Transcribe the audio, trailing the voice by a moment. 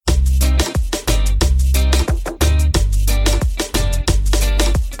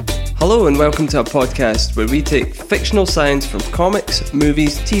Hello and welcome to a podcast where we take fictional science from comics,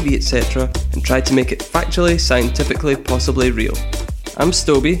 movies, TV, etc. and try to make it factually, scientifically, possibly real. I'm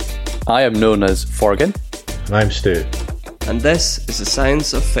Stoby. I am known as Forgan. And I'm Stu. And this is the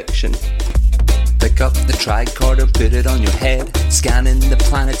science of fiction. Pick up the tricorder, put it on your head. Scanning the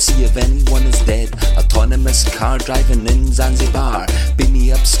planet, see if anyone is dead. Autonomous car driving in Zanzibar. Beat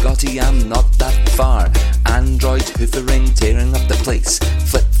me up, Scotty, I'm not that far. Android hoovering, tearing up the place.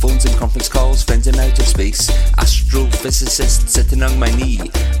 Flip phones and conference calls, friends in outer space. Astrophysicist sitting on my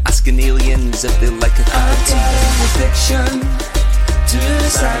knee, asking aliens if they like a cup of tea. I got an addiction to the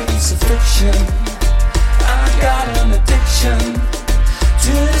science of fiction. I got an addiction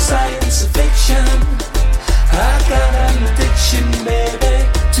to the science of fiction. I got an addiction, baby,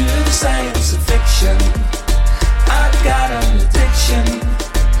 to the science of fiction. I got an addiction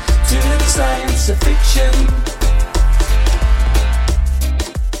to the science of fiction.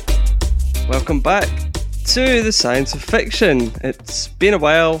 Welcome back to the science of fiction. It's been a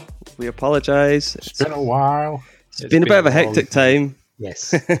while. We apologise. It's been a while. It's been a bit of a hectic time.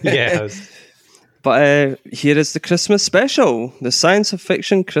 Yes. Yes. But here is the Christmas special, the Science of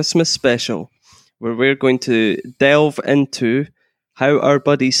Fiction Christmas special, where we're going to delve into how our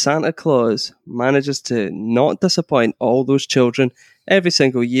buddy Santa Claus manages to not disappoint all those children every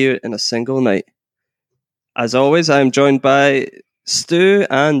single year in a single night. As always, I'm joined by Stu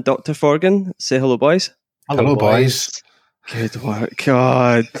and Dr. Forgan. Say hello, boys. Hello, boys. Good work.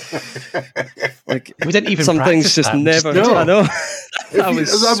 God. Like, we didn't even some things just that. never. No. I know. I'm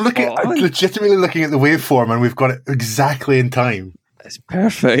legitimately looking at the waveform, and we've got it exactly in time. It's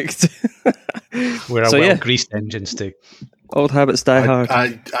perfect. We're a well-greased engine, Stu. Old habits die hard.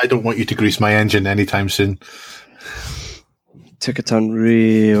 I don't want you to grease my engine anytime soon. Took a turn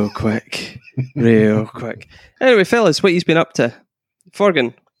real quick. Real quick. Anyway, fellas, what you've been up to?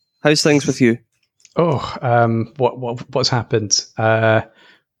 Forgan, how's things with you? What's happened?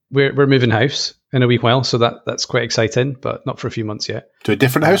 We're moving house in a wee while, so that's quite exciting, but not for a few months yet. To a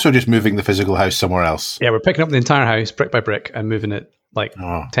different house, or just moving the physical house somewhere else? Yeah, we're picking up the entire house brick by brick and moving it 10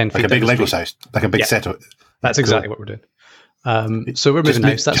 feet. Like a big Lego house, like a big setup. That's exactly what we're doing. So we're moving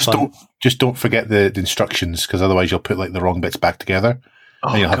house. That's fun. Don't forget the instructions, because otherwise you'll put like the wrong bits back together,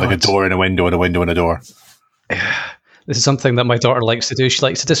 and you'll have like a door and a window and a window and a door. This is something that my daughter likes to do. She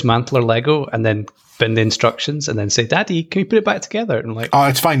likes to dismantle her Lego and then bin the instructions and then say, "Daddy, can we put it back together?" And I'm like, "Oh,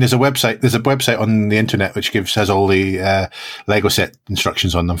 it's fine. There's a website on the internet which has all the Lego set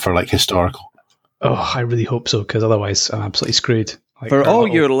instructions on them for like historical." Oh, I really hope so, because otherwise I'm absolutely screwed. For all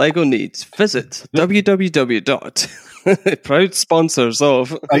your Lego needs, visit www. Proud sponsors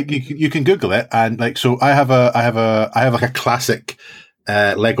of. You can Google it, and so I have like a classic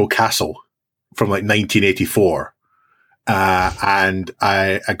Lego castle from like 1984. And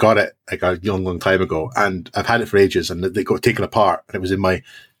I got it like a long time ago, and I've had it for ages, and they got taken apart, and it was in my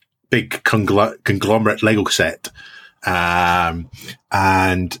big conglomerate Lego set.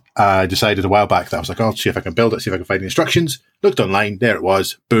 And I decided a while back that I was like, I'll see if I can build it, see if I can find the instructions. Looked online, there it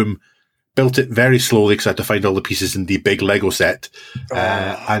was, boom. Built it very slowly because I had to find all the pieces in the big Lego set.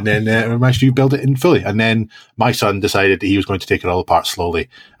 And then I managed to build it in fully. And then my son decided that he was going to take it all apart slowly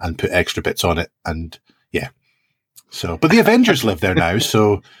and put extra bits on it. And yeah. So, but the Avengers live there now,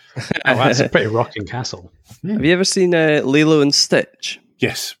 so. Oh, that's a pretty rocking castle. Have you ever seen Lilo and Stitch?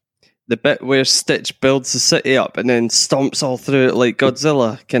 Yes. The bit where Stitch builds the city up and then stomps all through it like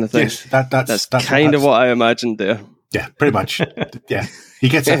Godzilla kind of thing. Yes, that's kind of what I imagined there. Yeah, pretty much. Yeah, he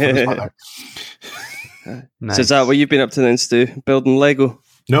gets it from his mother. Nice. So is that what you've been up to then, Stu? Building Lego?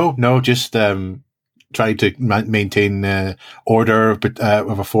 No, just trying to maintain order of a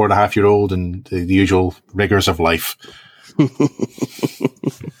 4.5-year-old and the usual rigors of life. But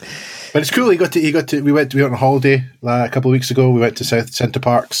it's cool. We went on a holiday a couple of weeks ago. We went to South Centre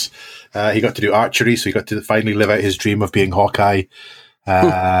Parks. He got to do archery, so he got to finally live out his dream of being Hawkeye.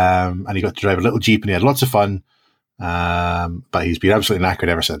 And he got to drive a little Jeep, and he had lots of fun. But he's been absolutely knackered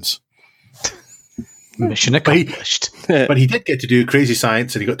ever since. Mission accomplished. But he did get to do crazy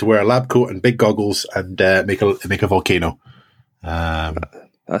science, and he got to wear a lab coat and big goggles and make a volcano.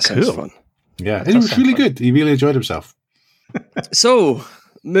 That sounds fun. Yeah, it was really good. He really enjoyed himself. So,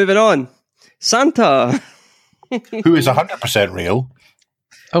 moving on. Santa. Who is 100% real.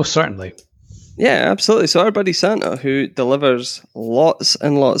 Oh, certainly. Yeah, absolutely. So our buddy Santa, who delivers lots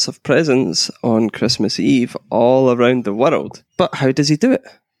and lots of presents on Christmas Eve all around the world. But how does he do it?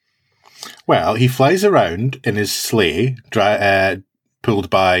 Well, he flies around in his sleigh, pulled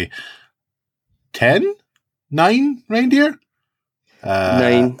by 9 reindeer.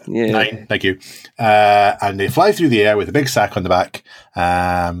 Nine, yeah. 9, thank you. And they fly through the air with a big sack on the back.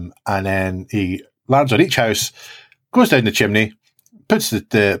 And then he lands on each house, goes down the chimney, puts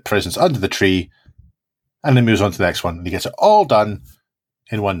the presents under the tree, and then moves on to the next one. And he gets it all done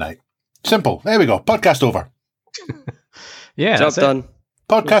in one night. Simple. There we go. Podcast over. Yeah, Job done.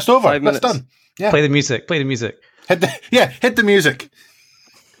 Podcast over. 5 minutes. That's done. Yeah. Play the music. Play the music. Hit the music.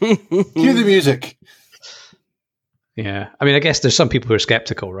 Cue the music. Yeah. I mean, I guess there's some people who are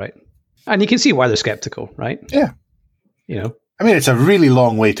skeptical, right? And you can see why they're skeptical, right? Yeah. You know. I mean, it's a really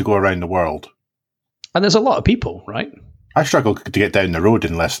long way to go around the world. And there's a lot of people, right? I struggle to get down the road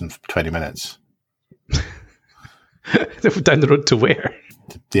in less than 20 minutes. Down the road to where?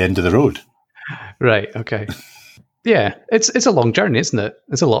 The end of the road. Right. Okay. Yeah. It's a long journey, isn't it?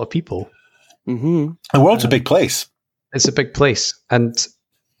 It's a lot of people. Mm-hmm. The world's a big place. It's a big place. And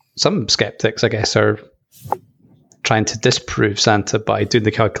some skeptics, I guess, are trying to disprove Santa by doing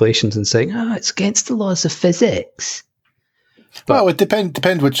the calculations and saying, it's against the laws of physics. Well, it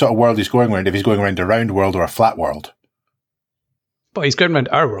depends which sort of world he's going around. If he's going around a round world or a flat world. But he's going around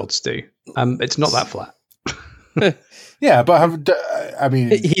our world, Stu. It's not that flat. Yeah, but I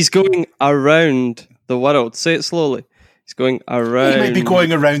mean... He's going around the world. Say it slowly. He's going around... He might be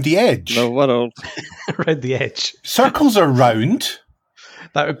going around the edge. the world. Around the edge. Circles are round.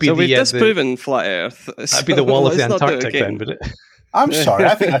 That would be So we've disproven flat Earth. that'd be the wall of the Antarctic then, would it? I'm sorry.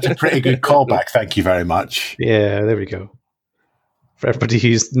 I think that's a pretty good callback. Thank you very much. Yeah, there we go. For everybody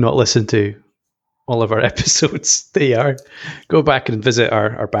who's not listened to all of our episodes, go back and visit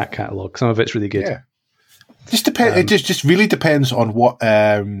our back catalogue. Some of it's really good. Yeah. It just really depends on what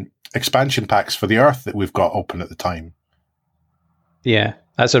expansion packs for the Earth that we've got open at the time. Yeah,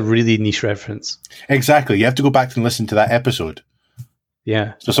 that's a really niche reference. Exactly. You have to go back and listen to that episode.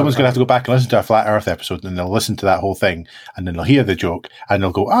 Yeah. So someone's going to have to go back and listen to a Flat Earth episode, and they'll listen to that whole thing, and then they'll hear the joke, and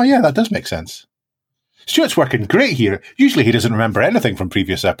they'll go, oh yeah, that does make sense. Stuart's working great here. Usually he doesn't remember anything from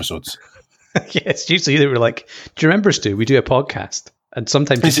previous episodes. Yes, usually they were like, do you remember, Stu? We do a podcast. And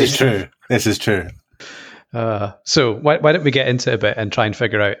sometimes This is true. So why don't we get into it a bit and try and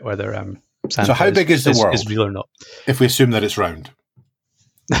figure out whether Santa So how big is the world? Is real or not? If we assume that it's round.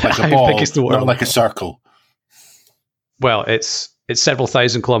 Like a How ball, big is the world? not like a circle. Well, it's several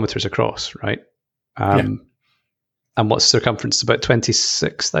thousand kilometers across, right? And what's the circumference? About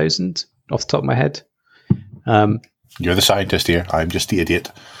 26,000 off the top of my head. You're the scientist here. I'm just the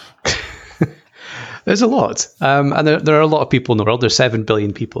idiot. There's a lot. And there are a lot of people in the world. There's 7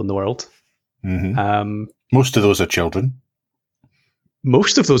 billion people in the world. Mm-hmm. Most of those are children.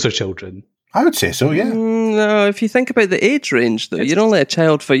 Most of those are children. I would say so, yeah. No, if you think about the age range, though, you're only a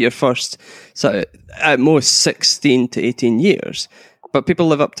child for your first, at most 16 to 18 years, but people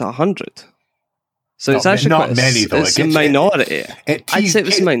live up to 100. So it's actually not many, though. It's a minority. I'd say it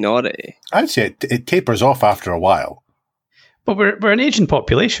was a minority. I'd say it tapers off after a while. But we're an aging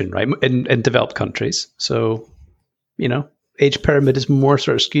population, right? In developed countries, so age pyramid is more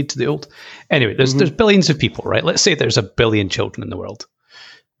sort of skewed to the old. Anyway, there's billions of people, right? Let's say there's 1 billion children in the world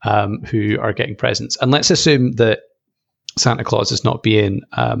who are getting presents, and let's assume that Santa Claus is not being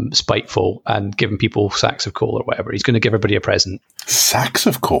spiteful and giving people sacks of coal or whatever. He's going to give everybody a present. Sacks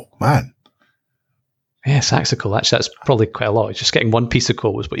of coal, man. Yeah, sacks of coal. Actually, that's probably quite a lot. Just getting one piece of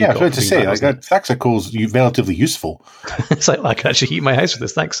coal is what you got. Yeah, I was going to say, like, sacks of coal is relatively useful. It's like, I can actually heat my house with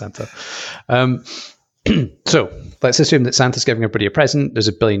this. Thanks, Santa. So let's assume that Santa's giving everybody a present. There's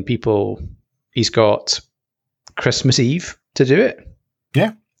 1 billion people. He's got Christmas Eve to do it.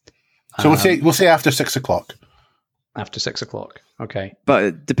 Yeah. So we'll say after 6 o'clock. After 6 o'clock. Okay. But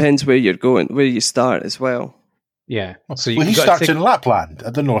it depends where you're going, where you start as well. Yeah. So he starts in Lapland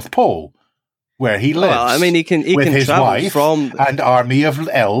at the North Pole, where he lives. Well, I mean, he can with his travel wife from and army of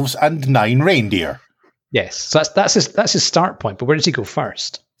elves and 9 reindeer. Yes. So that's his start point. But where does he go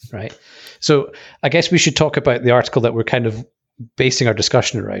first? Right. So I guess we should talk about the article that we're kind of basing our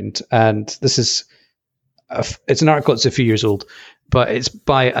discussion around. And this is it's an article that's a few years old, but it's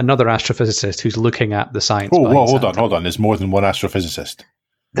by another astrophysicist who's looking at the science. Oh, whoa, hold on. There's more than one astrophysicist.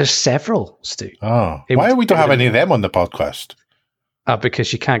 There's several, Stu. Oh, why we don't have any of them on the podcast?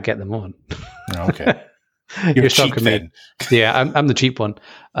 Because you can't get them on. Oh, okay. You're cheap then. Yeah, I'm the cheap one.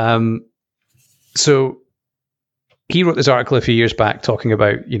 So he wrote this article a few years back talking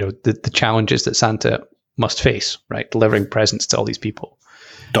about, the challenges that Santa must face, right? Delivering presents to all these people.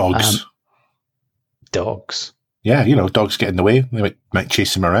 Dogs. Dogs. Yeah, dogs get in the way. They might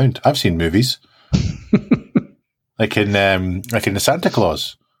chase them around. I've seen movies. like in the Santa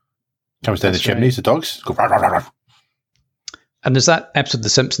Claus. Comes down the chimneys, the dogs go rah, rah, rah, rah. And there's that episode of The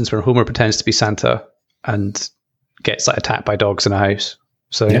Simpsons where Homer pretends to be Santa and gets like attacked by dogs in a house.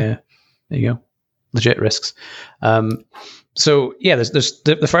 So yeah there you go, legit risks. So yeah, there's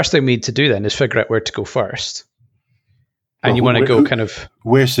the first thing we need to do then is figure out where to go first. And you want to go kind of...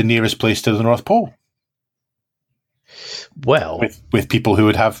 Where's the nearest place to the North Pole? Well... With people who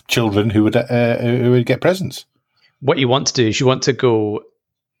would have children who would get presents. What you want to do is you want to go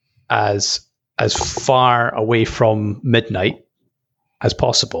as far away from midnight as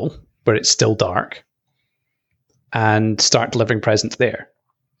possible, where it's still dark, and start delivering presents there.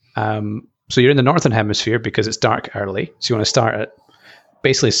 So you're in the Northern Hemisphere because it's dark early. So you want to start at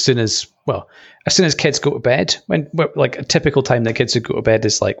basically as soon as kids go to bed. When like a typical time that kids would go to bed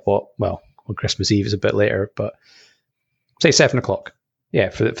is like on Christmas Eve is a bit later, but say 7:00. Yeah,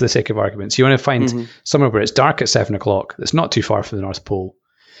 for the sake of arguments, you want to find somewhere where it's dark at 7:00. That's not too far from the North Pole,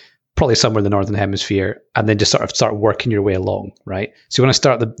 probably somewhere in the Northern Hemisphere, and then just sort of start working your way along, right? So you want to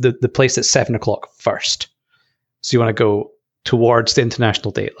start the place at 7:00 first. So you want to go towards the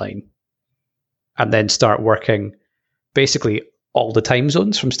international date line, and then start working basically all the time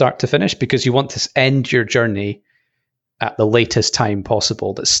zones from start to finish, because you want to end your journey at the latest time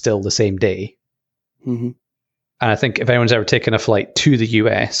possible that's still the same day. Mm-hmm. And I think if anyone's ever taken a flight to the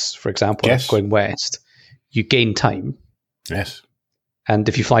US, for example, going west, you gain time. Yes. And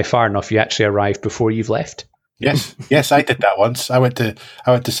if you fly far enough, you actually arrive before you've left. Yes. Yes, I did that once. I went to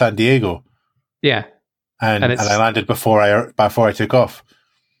San Diego. Yeah. And I landed before I took off.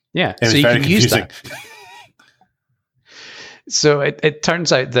 Yeah. It was so very you can confusing. use that. So it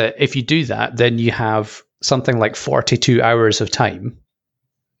turns out that if you do that, then you have something like 42 hours of time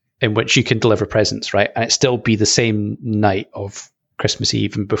in which you can deliver presents, right? And it still be the same night of Christmas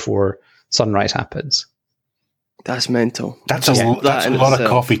Eve and before sunrise happens. That's mental. That's a lot of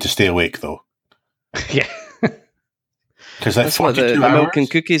coffee to stay awake, though. Yeah. Because that's what the milk and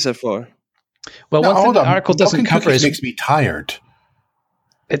cookies are for. Well, one thing the article doesn't cover is... makes me tired.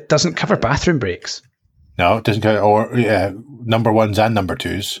 It doesn't cover bathroom breaks. No, it doesn't cover, or number ones and number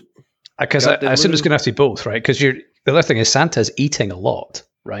twos. Because I assume it's going to have to be both, right? Because the other thing is Santa's eating a lot,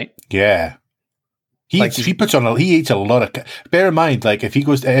 right? Yeah. He eats a lot of. Bear in mind, like if he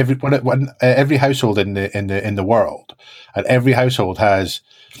goes to every household in the world, and every household has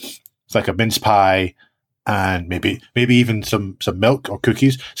it's like a mince pie and maybe even some milk or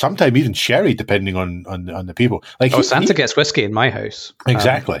cookies, sometimes even sherry, depending on the people. Like Santa gets whiskey in my house.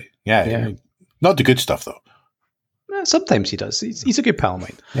 Exactly. Yeah. Not the good stuff though. Sometimes he does. He's a good pal of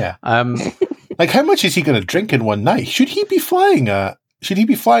mine. Yeah. Like how much is he going to drink in one night? Should he be flying a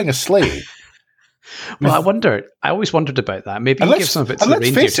sleigh? Well, I always wondered about that. Maybe he gives some of it to the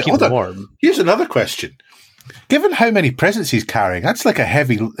reindeer to keep them warm. Here's another question. Given how many presents he's carrying, that's like an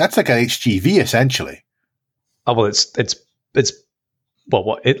HGV essentially. Oh, well,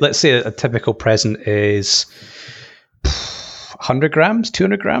 let's say a typical present is 100 grams,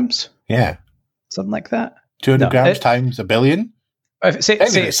 200 grams? Yeah. Something like that. 200 grams times a billion?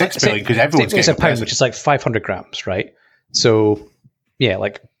 Say 6 billion, because everyone's getting a pound, which is like 500 grams, right? So, yeah,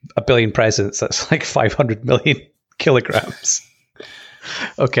 like a billion presents, that's like 500 million kilograms.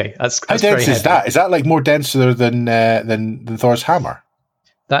 Okay, that's how dense is that? Is that like more denser than Thor's hammer?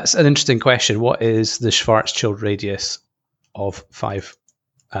 That's an interesting question. What is the Schwarzschild radius of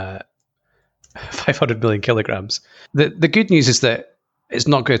 500 million kilograms? The good news is that it's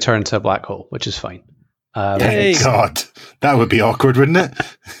not going to turn into a black hole, which is fine. God, that would be awkward, wouldn't it?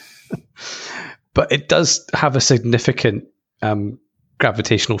 But it does have a significant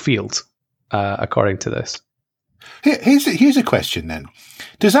gravitational field, according to this. Here's a question then.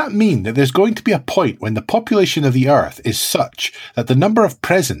 Does that mean that there's going to be a point when the population of the Earth is such that the number of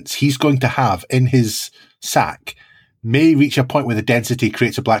presents he's going to have in his sack may reach a point where the density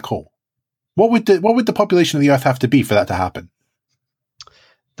creates a black hole? What would the population of the Earth have to be for that to happen?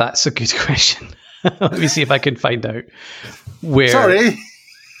 That's a good question. Let me see if I can find out where. Sorry.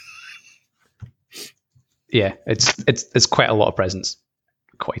 Yeah, it's quite a lot of presents.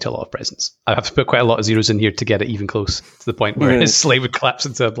 Quite a lot of presents. I have to put quite a lot of zeros in here to get it even close to the point where his sleigh would collapse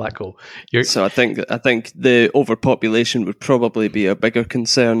into a black hole. So I think the overpopulation would probably be a bigger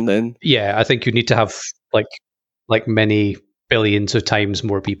concern then. Yeah, I think you need to have like many billions of times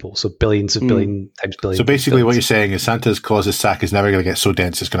more people. So billions of billion times billions. So basically what you're saying is Santa Claus's sack is never going to get so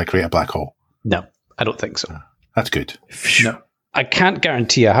dense it's going to create a black hole. No, I don't think so. That's good. No. I can't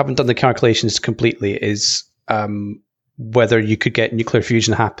guarantee, I haven't done the calculations completely, is whether you could get nuclear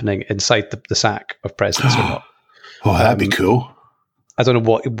fusion happening inside the sack of presents or not. Oh, that'd be cool. I don't know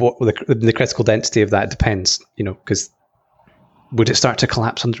what the critical density of that depends, because would it start to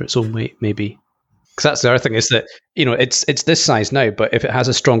collapse under its own weight? Maybe. Because that's the other thing is that, it's this size now, but if it has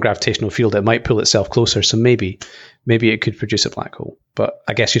a strong gravitational field, it might pull itself closer. So maybe maybe it could produce a black hole. But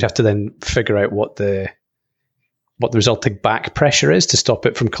I guess you'd have to then figure out what the resulting back pressure is to stop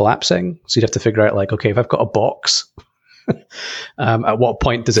it from collapsing. So you'd have to figure out, like, okay, if I've got a box, at what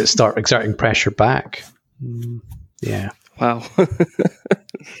point does it start exerting pressure back? Yeah. Wow.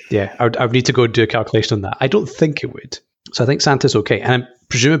 Yeah, I would need to go and do a calculation on that. I don't think it would. So I think Santa's okay, and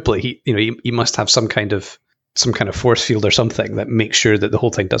presumably he must have some kind of force field or something that makes sure that the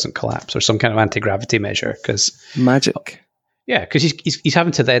whole thing doesn't collapse, or some kind of anti-gravity measure. Because magic. Yeah, because he's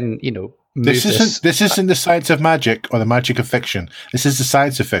having to then move this isn't the science of magic or the magic of fiction. This is the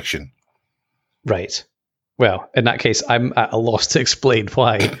science of fiction. Right. Well, in that case, I'm at a loss to explain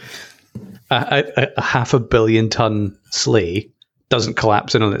why a 500 million ton sleigh doesn't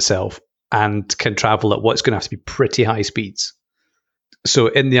collapse in on itself and can travel at what's going to have to be pretty high speeds. So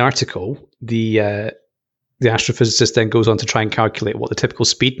in the article, the astrophysicist then goes on to try and calculate what the typical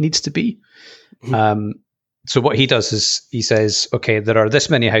speed needs to be. So what he does is he says, okay, there are this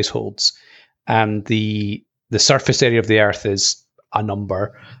many households, and the surface area of the Earth is a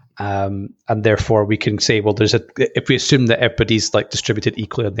number, and therefore we can say, well, if we assume that everybody's like distributed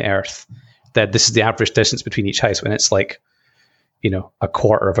equally on the Earth, that this is the average distance between each house, when it's like, a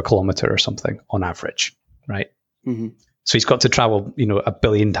quarter of a kilometer or something on average, right? Mm-hmm. So he's got to travel, 1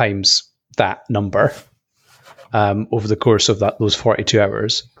 billion times that number over the course of those 42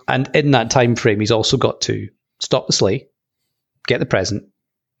 hours. And in that time frame, he's also got to stop the sleigh, get the present,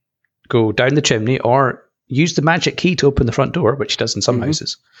 go down the chimney, or use the magic key to open the front door, which he does in some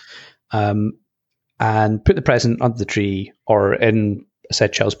houses, and put the present under the tree or in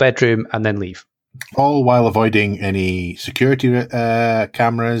said child's bedroom, and then leave. All while avoiding any security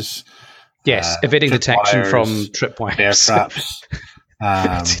cameras. Yes, evading detection from tripwires. Bear traps.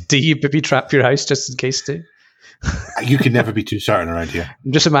 Do you maybe trap your house just in case too? You can never be too certain around here.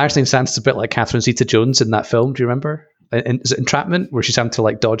 I'm just imagining Santa's a bit like Catherine Zeta-Jones in that film. Do you remember? Is it Entrapment, where she's having to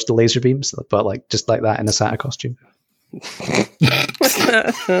like dodge the laser beams, but like just like that in a Santa costume,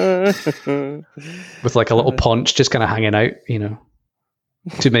 with like a little paunch just kind of hanging out,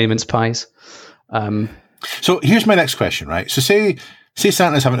 too many mince pies. So here's my next question, right? So say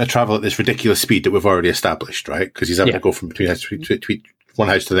Santa's having to travel at this ridiculous speed that we've already established, right? Because he's having to go from between one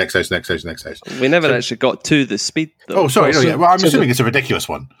house to the next house, next house, next house. We never actually got to the speed, though. Oh, sorry. Well, I'm assuming it's a ridiculous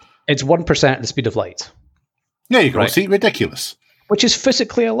one. It's 1% of the speed of light. There you go. Right. See, ridiculous. Which is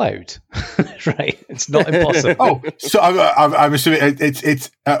physically allowed, right? It's not impossible. Oh, so I'm assuming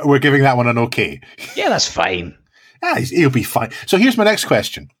it's we're giving that one an okay. Yeah, that's fine. Yeah, he'll be fine. So here's my next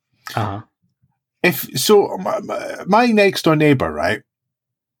question. Uh-huh. My next door neighbor, right,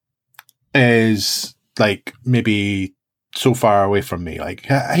 is like maybe so far away from me, like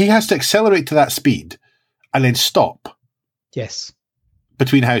he has to accelerate to that speed and then stop. Yes.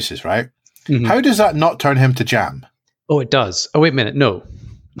 Between houses, right? Mm-hmm. How does that not turn him to jam? Oh, it does. Oh, wait a minute. No.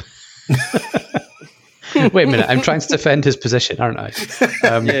 Wait a minute. I'm trying to defend his position, aren't I?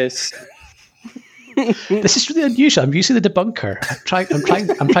 Yes. This is really unusual. I'm usually the debunker.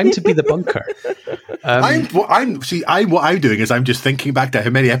 I'm trying to be the bunker. What I'm doing is I'm just thinking back to how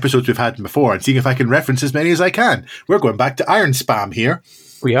many episodes we've had before and seeing if I can reference as many as I can. We're going back to Iron Spam here.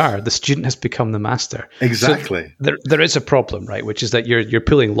 We are. The student has become the master. Exactly. So there is a problem, right? Which is that you're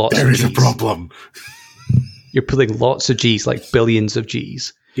pulling lots of G's. There is a problem. You're pulling lots of G's, like billions of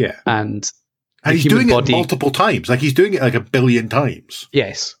G's. Yeah. And he's doing it multiple times. Like he's doing it like 1 billion times.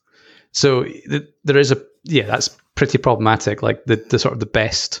 Yes. So there is that's pretty problematic. Like the sort of the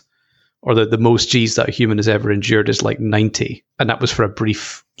best or the most G's that a human has ever endured is like 90. And that was for a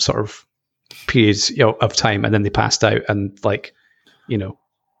brief sort of period of time. And then they passed out and like,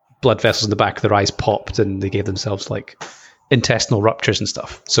 blood vessels in the back of their eyes popped and they gave themselves like intestinal ruptures and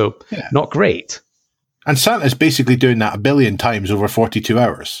stuff. So not great. And Santa's basically doing that 1 billion times over 42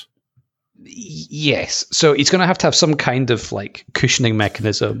 hours. Yes. So he's going to have some kind of like cushioning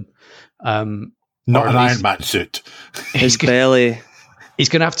mechanism. Not an Iron Man suit. His belly. He's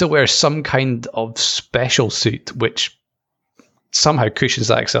going to have to wear some kind of special suit, which somehow cushions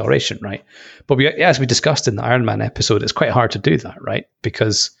that acceleration, right? But as we discussed in the Iron Man episode, it's quite hard to do that, right?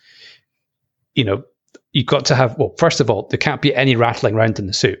 Because, you've got to have, well, first of all, there can't be any rattling around in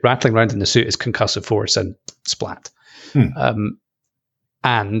the suit. Rattling around in the suit is concussive force and splat.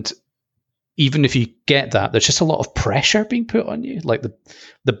 And even if you get that, there's just a lot of pressure being put on you. Like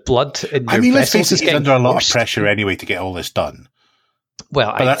the blood in your let's vessels face it, is he's under a lot forced. of pressure anyway to get all this done.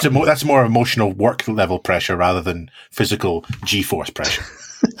 Well, but that's more emotional work level pressure rather than physical G-force pressure.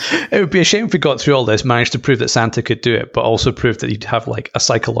 It would be a shame if we got through all this, managed to prove that Santa could do it, but also prove that he'd have like a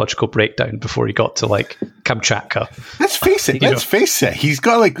psychological breakdown before he got to like Kamchatka. Let's face it.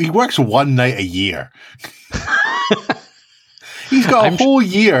 He works one night a year. He's got a whole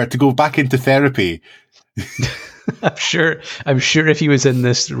year to go back into therapy. I'm sure if he was in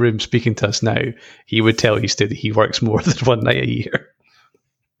this room speaking to us now, he would tell you that he works more than one night a year.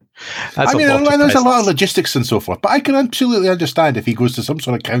 I mean, there's a lot of logistics and so forth, but I can absolutely understand if he goes to some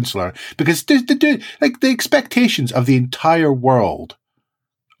sort of counsellor, because the expectations of the entire world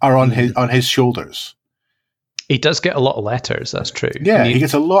are on his shoulders. He does get a lot of letters. That's true. Yeah, he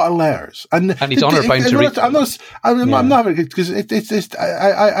gets a lot of letters, and he's honour bound to read. I'm not because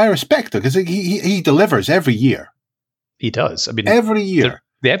I respect him because he delivers every year. He does. I mean, every year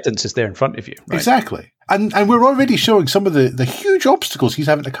the evidence is there in front of you. Right? Exactly. And we're already showing some of the huge obstacles he's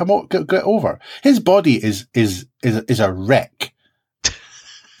having to get over. His body is a wreck.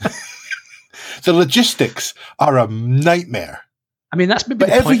 The logistics are a nightmare. I mean, that's maybe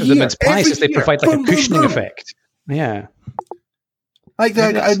the point of the mince pies, is they provide like a cushioning effect. Yeah. Like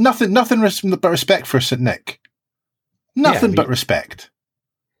nothing but respect for St. Nick. Nothing but respect.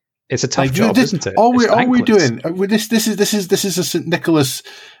 It's a tough job, isn't it? All we're doing. This is a St. Nicholas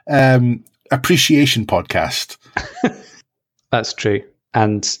appreciation podcast. That's true.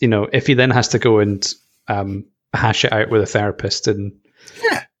 And if he then has to go and hash it out with a therapist and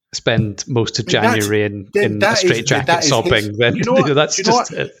spend most of January in a straitjacket sobbing, then that's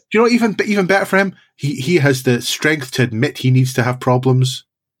just it. Do you know what even better for him? He has the strength to admit he needs to have problems,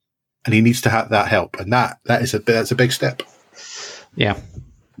 and he needs to have that help, and that's a big step. Yeah.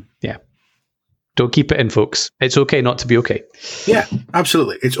 Don't keep it in, folks. It's okay not to be okay. Yeah,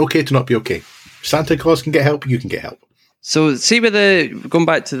 absolutely. It's okay to not be okay. Santa Claus can get help. You can get help. So, see, going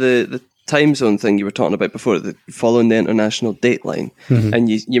back to the time zone thing you were talking about before, following the international dateline, and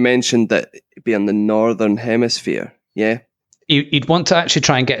you mentioned that it'd be on the northern hemisphere. Yeah, you'd want to actually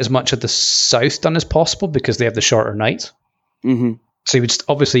try and get as much of the south done as possible because they have the shorter night. Mm-hmm. So you would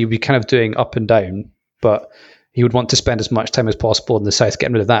obviously be kind of doing up and down, but he would want to spend as much time as possible in the south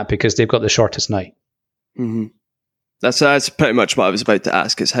getting rid of that because they've got the shortest night. Mm-hmm. That's pretty much what I was about to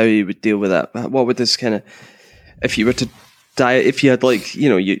ask, is how you would deal with that. What would this kind of, if you were to die, if you had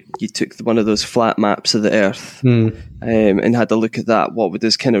you took one of those flat maps of the Earth and had a look at that, what would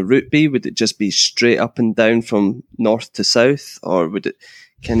this kind of route be? Would it just be straight up and down from north to south, or would it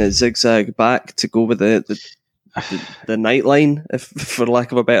kind of zigzag back to go with the night line, if for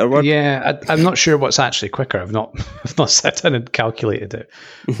lack of a better word? Yeah, I'm not sure what's actually quicker. I've not sat down and calculated it,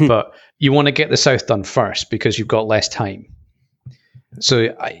 but you want to get the south done first because you've got less time.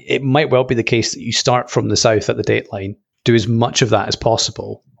 So it might well be the case that you start from the south at the dateline, do as much of that as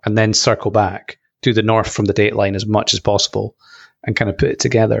possible, and then circle back, do the north from the dateline as much as possible, and kind of put it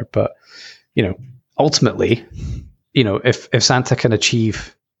together. But ultimately, if Santa can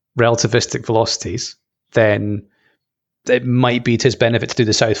achieve relativistic velocities, then it might be to his benefit to do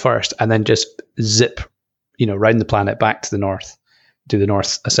the south first and then just zip, round the planet back to the north, do the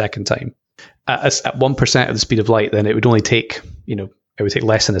north a second time. At 1% of the speed of light, then it would only take, it would take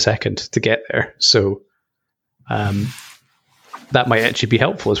less than a second to get there. So that might actually be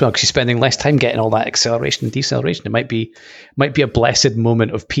helpful as well, because he's spending less time getting all that acceleration and deceleration. It might be a blessed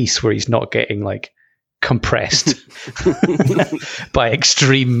moment of peace where he's not getting compressed by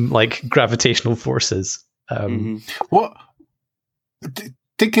extreme gravitational forces. What,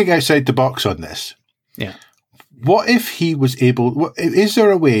 thinking outside the box on this, what if he was able, is there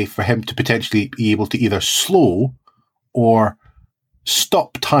a way for him to potentially be able to either slow or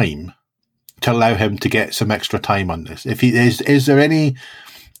stop time to allow him to get some extra time on this? If he is there any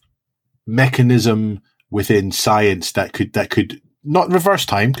mechanism within science that could not reverse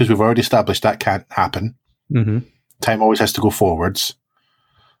time, because we've already established that can't happen. Mm-hmm. Time always has to go forwards.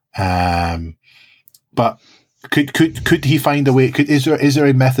 But could he find a way? Is there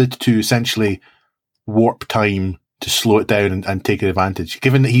a method to essentially warp time to slow it down and take advantage,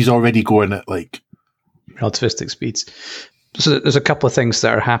 given that he's already going at relativistic speeds? So there's a couple of things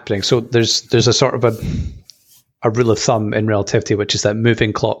that are happening. So there's a sort of a rule of thumb in relativity, which is that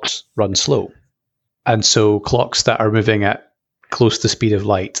moving clocks run slow, and so clocks that are moving at close to the speed of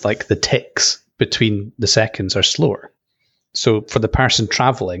light, like the ticks between the seconds, are slower. So for the person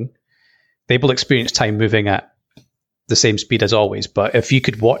traveling, they will experience time moving at the same speed as always. But if you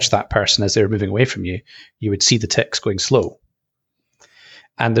could watch that person as they were moving away from you, you would see the ticks going slow.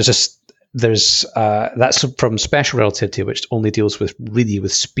 And that's from special relativity, which only deals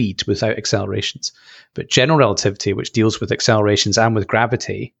with speed without accelerations. But general relativity, which deals with accelerations and with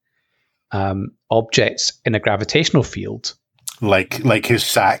gravity, objects in a gravitational field, like his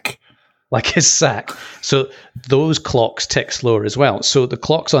sack. So those clocks tick slower as well. So the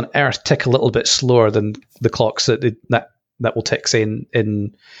clocks on Earth tick a little bit slower than the clocks that will tick, say,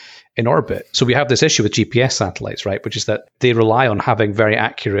 in in orbit. So we have this issue with GPS satellites, right? Which is that they rely on having very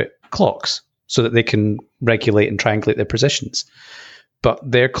accurate clocks so that they can regulate and triangulate their positions. But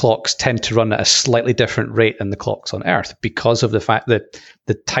their clocks tend to run at a slightly different rate than the clocks on Earth because of the fact that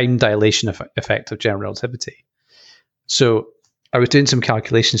the time dilation effect of general relativity. So I was doing some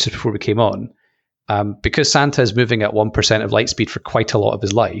calculations just before we came on. Because Santa is moving at 1% of light speed for quite a lot of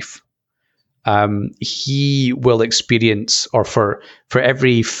his life, he will experience, or for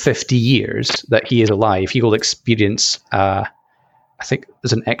every 50 years that he is alive, he will experience, I think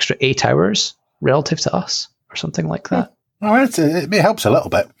there's an extra 8 hours relative to us, or something like that. Well, it helps a little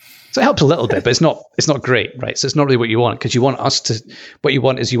bit. So it helps a little bit, but it's not great, right? So it's not really what you want, because you want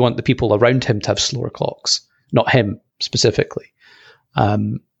the people around him to have slower clocks, not him specifically.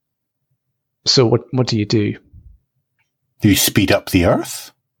 So what do you do? Do you speed up the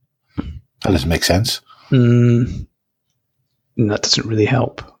Earth? That doesn't make sense. That doesn't really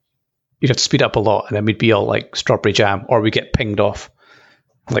help. You'd have to speed up a lot, and then we'd be all like strawberry jam, or we get pinged off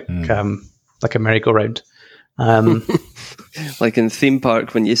like a merry-go-round. Like in theme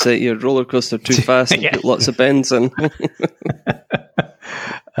park when you set your roller coaster too fast and put lots of bends in.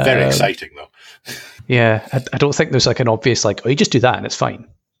 Very exciting, though. Yeah, I don't think there's like an obvious like, oh, you just do that and it's fine,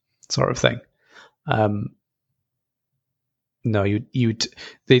 sort of thing. No,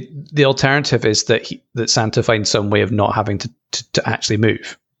 the alternative is that Santa finds some way of not having to actually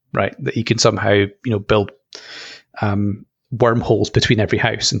move, right? That he can somehow build wormholes between every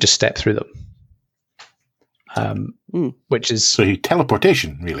house and just step through them. Which is so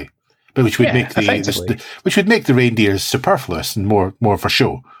teleportation, really, but which would make the reindeers superfluous and more for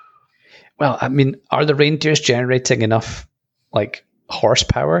show. Well, I mean, are the reindeers generating enough like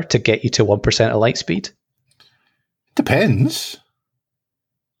horsepower to get you to 1% of light speed? Depends.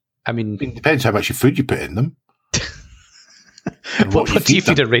 I mean, it depends how much food you put in them. what do you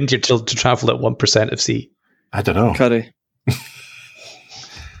feed a reindeer to travel at 1% of C? I don't know. Curry.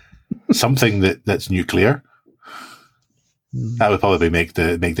 Something that's nuclear. That would probably make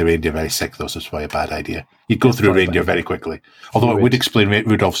the reindeer very sick, though, so it's probably a bad idea. You'd go through a reindeer very quickly. Although it would explain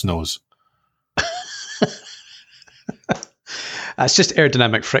Rudolph's nose. That's just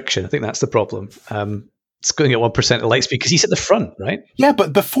aerodynamic friction. I think that's the problem. It's going at 1% of light speed because he's at the front, right? Yeah,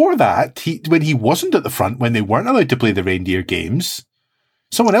 but before that, when he wasn't at the front, when they weren't allowed to play the reindeer games,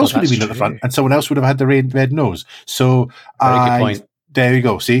 someone else would have been at the front, and someone else would have had the red nose. So, very good point. There you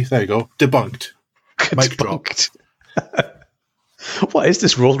go. See, there you go. Debunked. Mic drop. What is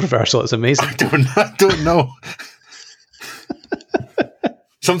this role reversal? It's amazing. I don't know.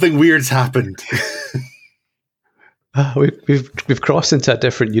 Something weird's happened. We've crossed into a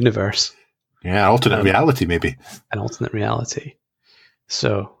different universe. Yeah, alternate reality, maybe. An alternate reality.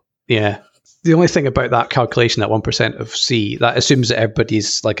 So, yeah. The only thing about that calculation, that 1% of C, that assumes that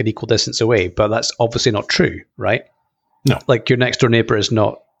everybody's like an equal distance away, but that's obviously not true, right? No. Like your next door neighbor is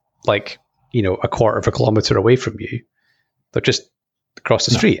not like, a quarter of a kilometer away from you. They're just across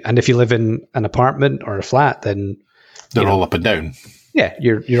the street. And if you live in an apartment or a flat, then they're all up and down. Yeah,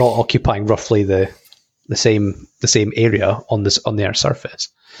 you're all occupying roughly the same area on the Earth's surface.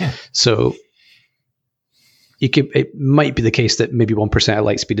 Yeah. So it might be the case that maybe 1% of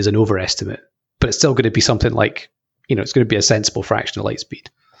light speed is an overestimate, but it's still going to be something like, it's going to be a sensible fraction of light speed.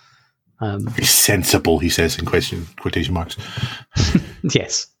 Sensible, he says in quotation marks.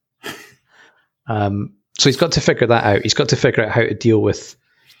 Yes. So he's got to figure that out. He's got to figure out how to deal with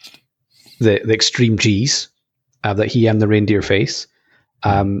the extreme G's that he and the reindeer face.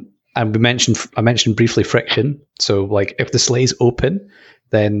 And I mentioned briefly friction. So like if the sleigh's open,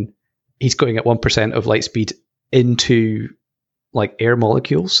 then he's going at 1% of light speed into like air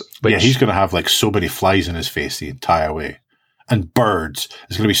molecules. Yeah, he's going to have like so many flies in his face the entire way. And birds.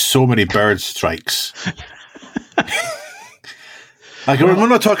 There's going to be so many bird strikes. Like we're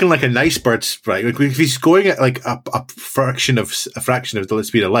not talking like a nice bird strike. Like if he's going at like a fraction of the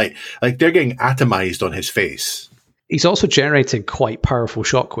speed of light, like they're getting atomized on his face. He's also generating quite powerful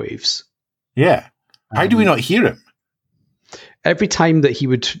shockwaves. Yeah. How do we not hear him? Every time that he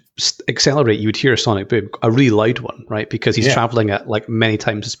would accelerate, you would hear a sonic boom, a really loud one, right? Because he's traveling at like many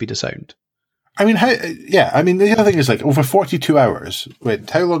times the speed of sound. I mean, the other thing is like over 42 hours. Wait,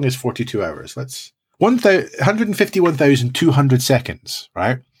 how long is 42 hours? 151,200 seconds,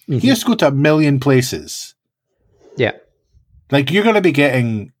 right? Mm-hmm. He has to go to 1 million places. Yeah. Like you're going to be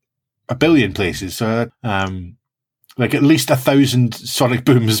getting 1 billion places. So, like at least 1,000 sonic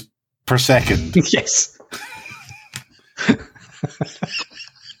booms per second. Yes.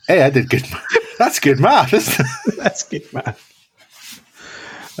 Hey, I did good. That's good math, isn't it? That's good math.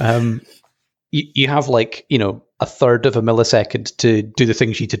 You have like, a third of a millisecond to do the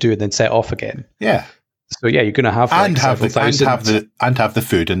things you need to do and then set off again. Yeah. So yeah, you're going to have and have the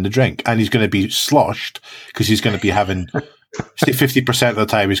food and the drink, and he's going to be sloshed because he's going to be having 50% of the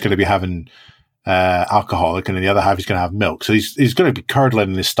time he's going to be having alcoholic, and then the other half he's going to have milk. So he's going to be curdling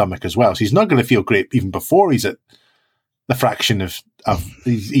in his stomach as well. So he's not going to feel great even before he's at the fraction of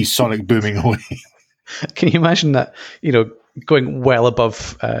he's sonic booming away. Can you imagine that? Going well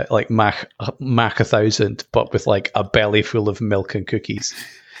above like Mach 1000, but with like a belly full of milk and cookies.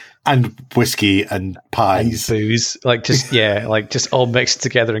 And whiskey and pies. And booze. Just all mixed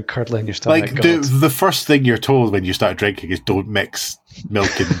together and curdling in your stomach. Like the first thing you're told when you start drinking is don't mix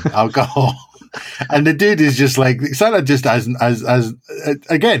milk and alcohol. And the dude is just like, Santa just as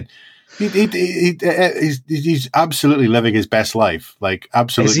again, he's absolutely living his best life. Like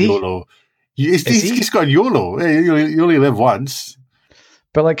absolute YOLO. He's got YOLO. You only live once.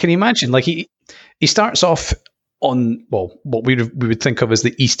 But like, can you imagine? Like he starts off on what we would think of as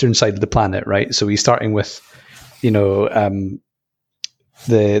the eastern side of the planet, right? So he's starting with, the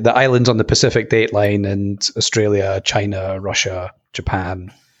islands on the Pacific Dateline and Australia, China, Russia,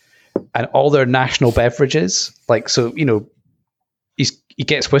 Japan, and all their national beverages. Like, so he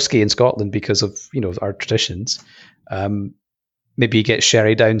gets whiskey in Scotland because of our traditions. Maybe he gets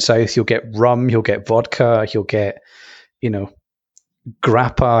sherry down south. He'll get rum. He'll get vodka. He'll get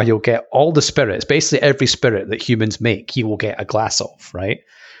grappa. You'll get all the spirits, basically every spirit that humans make, he will get a glass of, right?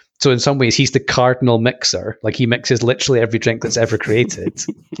 So in some ways, he's the cardinal mixer. Like he mixes literally every drink that's ever created,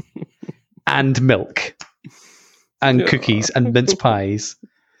 and milk, and cookies, and mince pies.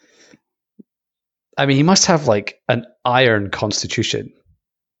 I mean, he must have like an iron constitution,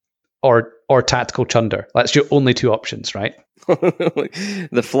 or tactical chunder. That's your only two options, right?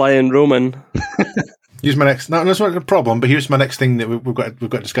 The flying Roman. Here's my next. No, that's not a problem. But here's my next thing that we've got to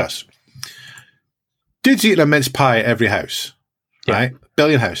discuss. Dude's eating a mince pie at every house, right? 1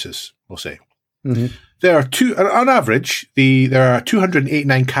 billion houses, we'll say. Mm-hmm. There are on average. There are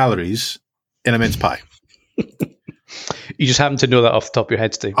 289 calories in a mince pie. You just happen to know that off the top of your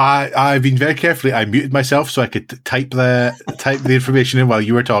head, Steve. I've been very carefully. I muted myself so I could type the information in while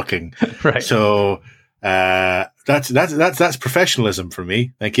you were talking. Right. So that's professionalism for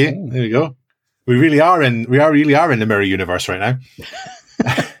me. Thank you. There you go. We really are in the mirror universe right now.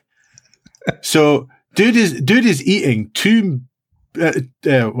 So, dude is eating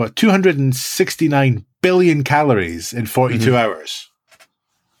 269 billion calories in 42 hours.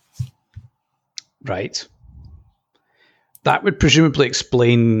 Right. That would presumably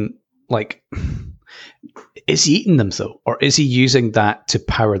explain, like, is he eating them though, or is he using that to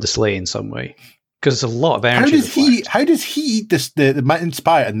power the sleigh in some way? Because there's a lot of energy. How does he eat the mince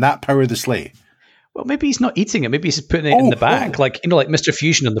pie and that power the sleigh? Well, maybe he's not eating it. Maybe he's putting it in the back, like like Mr.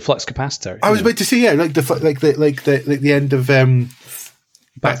 Fusion on the flux capacitor. I was about to say, like the end of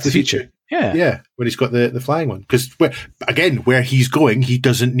Back to the Future. Yeah, when he's got the flying one. Because where he's going, he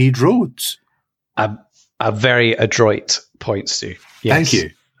doesn't need roads. A very adroit point, Stu. Yes.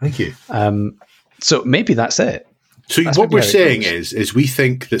 Thank you. So maybe that's it. So what we're saying is we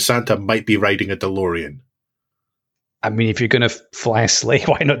think that Santa might be riding a DeLorean. I mean, if you're going to fly a sleigh,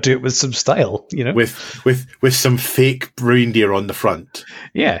 why not do it with some style? With some fake reindeer on the front.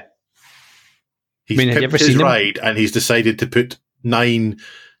 Yeah. He's pimped his ride, and he's decided to put 9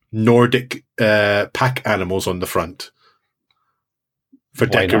 Nordic pack animals on the front for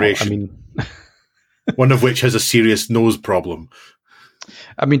decoration. I mean, one of which has a serious nose problem.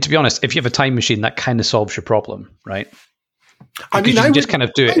 I mean, to be honest, if you have a time machine, that kind of solves your problem, right? I mean, you can just kind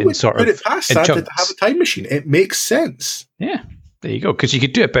of do it in sort of. Put it past Santa to have a time machine. It makes sense. Yeah, there you go. Because you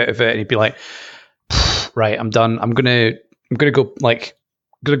could do a bit of it, and you'd be like, "Right, I'm done. I'm gonna go back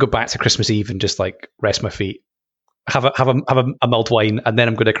to Christmas Eve and just like rest my feet, have a mulled wine, and then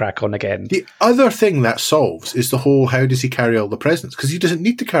I'm going to crack on again." The other thing that solves is the whole: how does he carry all the presents? Because he doesn't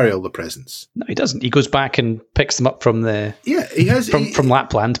need to carry all the presents. No, he doesn't. He goes back and picks them up from the from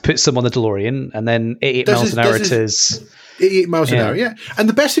Lapland, puts them on the DeLorean, and then 88 miles an hour to his 88 miles an hour. Yeah, and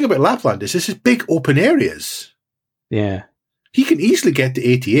the best thing about Lapland is this is big open areas. Yeah, he can easily get to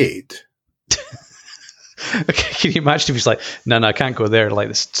 88. Okay, can you imagine if he's like, no, I can't go there. Like,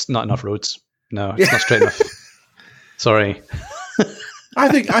 there's not enough roads. No, it's not straight enough. Sorry. I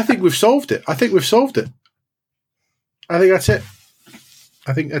think we've solved it. I think that's it.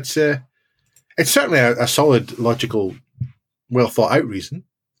 I think that's it's certainly a solid, logical, well thought out reason.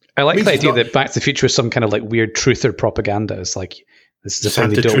 I like the idea that Back to the Future is some kind of like weird truther propaganda. It's like, this is the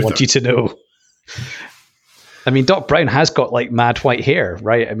thing they don't want you to know. I mean, Doc Brown has got like mad white hair,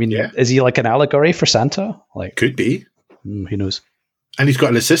 right? I mean, Is he like an allegory for Santa? Like, could be. Who knows? And he's got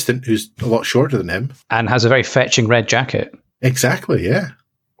an assistant who's a lot shorter than him. And has a very fetching red jacket. Exactly, yeah.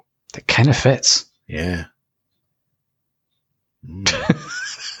 That kind of fits. Yeah. We're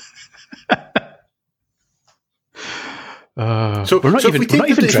not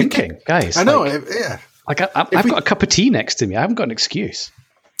even drinking, guys. I know, like, yeah. Like I've got a cup of tea next to me. I haven't got an excuse.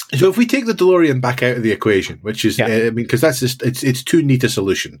 So if we take the DeLorean back out of the equation, which is, because that's just, it's too neat a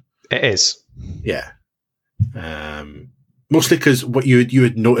solution. It is. Yeah. Mostly because what you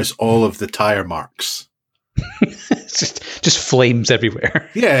would notice all of the tire marks. It's just flames everywhere.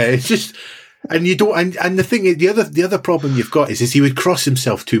 Yeah, it's just, and you don't, and the thing is, the other problem you've got is he would cross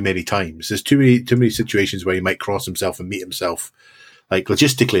himself too many times. There's too many situations where he might cross himself and meet himself. Like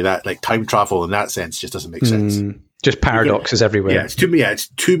logistically, that like time travel in that sense just doesn't make sense. Just paradoxes everywhere. Yeah, it's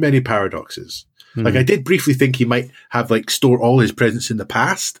too many paradoxes. Like I did briefly think he might have like store all his presents in the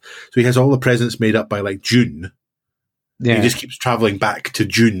past, so he has all the presents made up by like June. Yeah, he just keeps traveling back to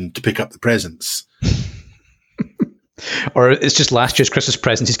June to pick up the presents. Or it's just last year's Christmas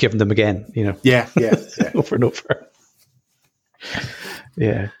presents he's given them again. You know. Yeah. Over and over.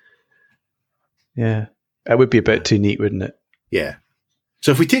 Yeah. That would be a bit too neat, wouldn't it? Yeah.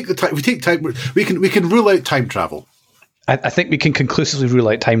 So if we take time, we can rule out time travel. I think we can conclusively rule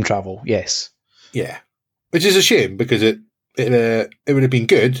out time travel. Yes. Yeah, which is a shame because it would have been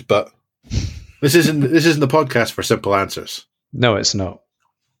good, but this isn't the podcast for simple answers. No, it's not.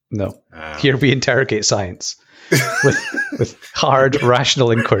 No, here we interrogate science with hard,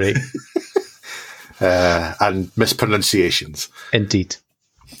 rational inquiry and mispronunciations. Indeed.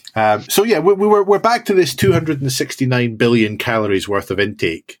 So yeah, we're back to this 269 billion calories worth of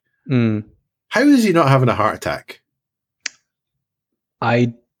intake. How is he not having a heart attack?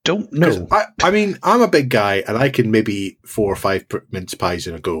 I don't know. I mean, I'm a big guy and I can maybe eat 4 or 5 mince pies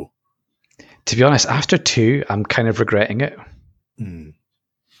in a go. To be honest, after 2, I'm kind of regretting it.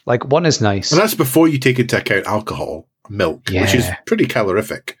 Like 1 is nice. And that's before you take into account alcohol, milk, which is pretty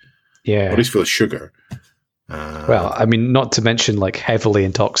calorific. Yeah. Or at least full of sugar. Well, I mean, not to mention like heavily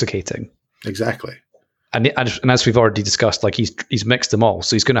intoxicating. Exactly. And as we've already discussed, like he's mixed them all,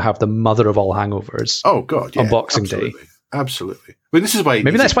 so he's going to have the mother of all hangovers. Oh God, yeah, on Boxing Day. Absolutely. I mean, this is why.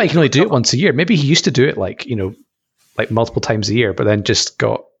 Maybe that's why he can only do it once a year. Maybe he used to do it like multiple times a year, but then just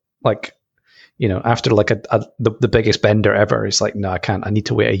got like, after like the biggest bender ever. It's like, no, I can't. I need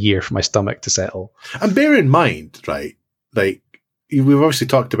to wait a year for my stomach to settle. And bear in mind, right? Like we've obviously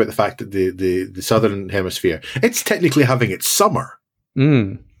talked about the fact that the southern hemisphere, it's technically having its summer.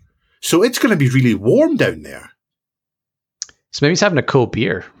 So it's going to be really warm down there. So maybe he's having a cold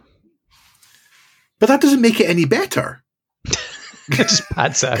beer. But that doesn't make it any better. It just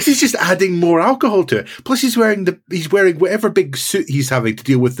adds up. He's just adding more alcohol to it. Plus, he's wearing whatever big suit he's having to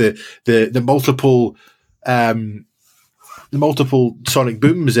deal with the multiple sonic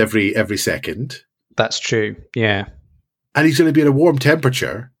booms every second. That's true. Yeah. And he's going to be at a warm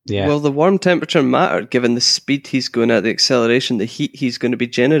temperature. Yeah. Will the warm temperature matter given the speed he's going at, the acceleration, the heat he's going to be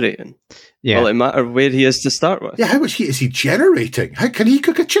generating? Yeah. Will it matter where he is to start with? Yeah, how much heat is he generating? How can he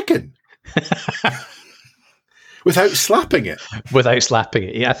cook a chicken? Without slapping it? Without slapping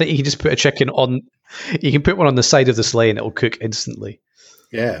it. Yeah, I think you can just put a chicken on... You can put one on the side of the sleigh and it'll cook instantly.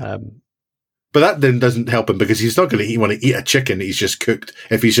 Yeah. But that then doesn't help him because he's not going to want to eat a chicken that he's just cooked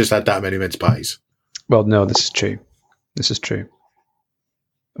if he's just had that many mince pies. Well, no, this is true.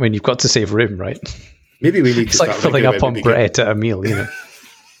 I mean, you've got to save room, right? Maybe we need it's to like filling up on bread at a meal,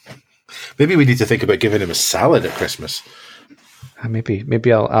 Maybe we need to think about giving him a salad at Christmas.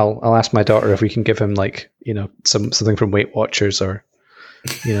 Maybe I'll ask my daughter if we can give him something from Weight Watchers or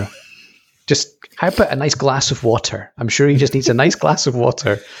just how about a nice glass of water? I'm sure he just needs a nice glass of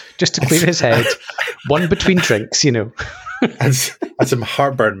water just to clear his head. One between drinks, and some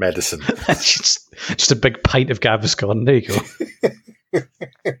heartburn medicine. just a big pint of Gaviscon. There you go.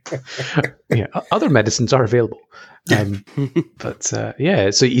 Yeah, other medicines are available. But so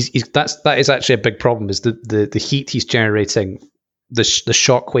that is actually a big problem. Is the heat he's generating, the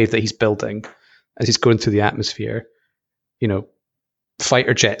shock wave that he's building as he's going through the atmosphere.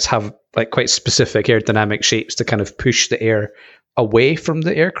 Fighter jets have like quite specific aerodynamic shapes to kind of push the air away from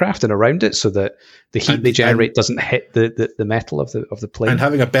the aircraft and around it, so that the heat they generate doesn't hit the metal of the plane. And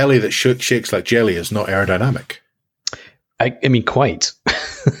having a belly that shakes like jelly is not aerodynamic. I mean, quite.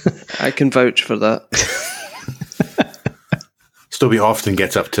 I can vouch for that. Stubby often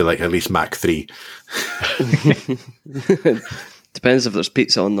gets up to like at least Mach 3. Depends if there's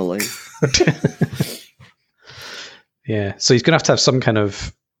pizza on the line. Yeah, so he's going to have some kind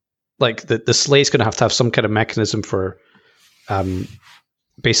of, like, the sleigh's going to have some kind of mechanism for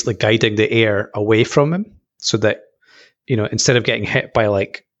basically guiding the air away from him, so that, instead of getting hit by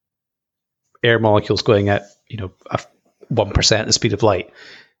like air molecules going at 1% the speed of light,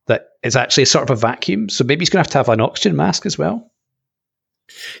 that is actually sort of a vacuum. So maybe he's going to have an oxygen mask as well.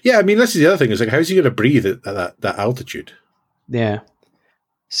 Yeah, I mean, this is the other thing. Is like, how's he going to breathe at that altitude? Yeah.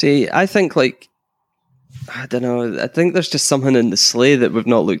 See, I think I don't know. I think there's just something in the sleigh that we've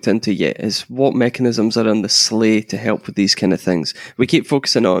not looked into yet. Is what mechanisms are in the sleigh to help with these kind of things? We keep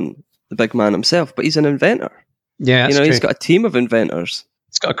focusing on the big man himself, but he's an inventor. Yeah, that's true. He's got a team of inventors.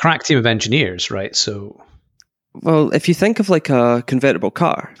 He's got a crack team of engineers, right? So, well, if you think of like a convertible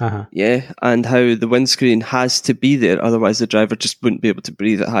car, yeah, and how the windscreen has to be there, otherwise the driver just wouldn't be able to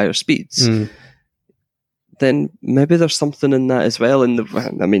breathe at higher speeds. Then maybe there's something in that as well. In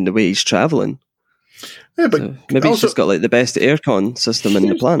the way he's traveling. Yeah, but so maybe he's just got like the best aircon system in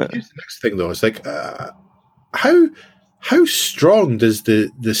the planet. Here's the next thing, though, is like how strong does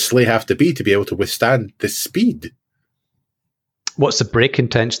the sleigh have to be able to withstand this speed? What's the braking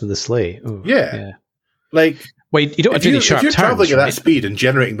tension of the sleigh? Ooh, yeah. Like, well, you don't have to do any sharp turns. If you're traveling at that speed and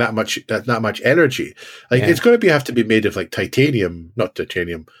generating that much energy, like it's going to have to be made of like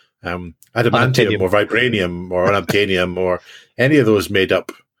adamantium or vibranium or unobtainium or any of those made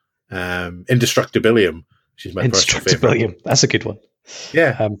up. Indestructibilium, which is my personal favorite. That's a good one.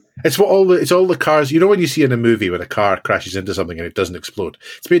 Yeah, it's all the cars. When you see in a movie when a car crashes into something and it doesn't explode,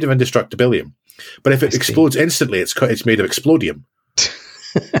 it's made of indestructibilium. But if it explodes instantly, it's made of explodium.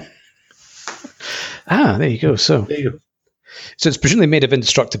 There you go. So it's presumably made of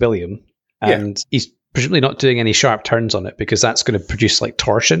indestructibilium, and he's presumably not doing any sharp turns on it because that's going to produce like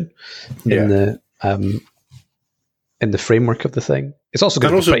torsion in the framework of the thing. It's also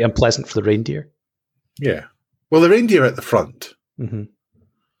going to be pretty unpleasant for the reindeer. Yeah. Well, the reindeer are at the front. Mm-hmm.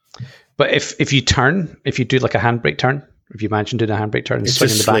 But if you do like a handbrake turn, if you imagine doing a handbrake turn and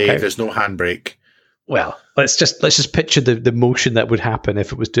swinging the back out. There's no handbrake. Well, let's just picture the motion that would happen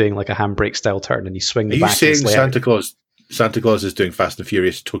if it was doing like a handbrake style turn and you swing the back. Are you saying Santa Claus is doing Fast and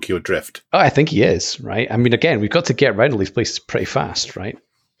Furious Tokyo Drift? Oh, I think he is, right? I mean, again, we've got to get around all these places pretty fast, right?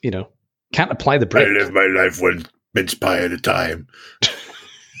 Can't apply the brake. I live my life one mince pie at a time.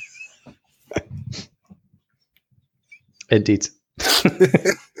 Indeed.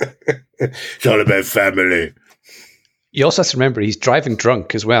 It's all about family. You also have to remember he's driving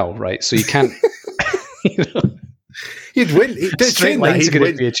drunk as well, right? So you can't. He'd win. Straight lines are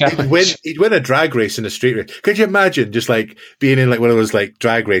going to be a challenge. He'd win a drag race in a street race. Could you imagine just like being in like one of those like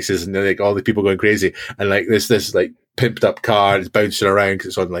drag races and like all the people going crazy and like this like pimped up car is bouncing around because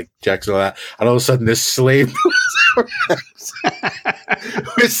it's on like jacks and all that, and all of a sudden this slave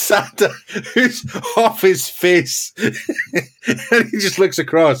with Santa who's off his face and he just looks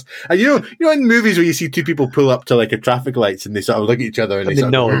across, and you know in movies where you see two people pull up to like a traffic lights and they sort of look at each other and they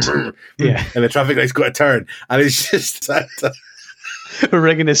nod, yeah, and the traffic light's got a turn and it's just Santa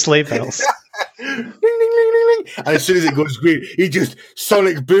ringing his sleigh bells. Ding, ding, ding, ding, ding. And as soon as it goes green, he just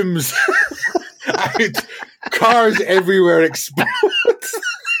sonic booms out. Cars everywhere explode.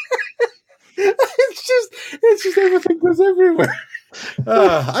 It's just everything goes everywhere.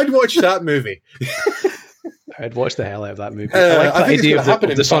 I'd watch that movie. I'd watch the hell out of that movie. I like the idea of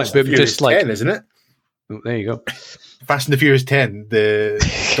the sonic boom, just like 10, isn't it? Oh, there you go. Fast and the Furious 10. The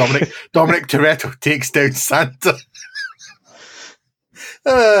Dominic Toretto takes down Santa.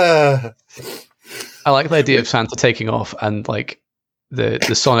 I like the idea of Santa taking off and like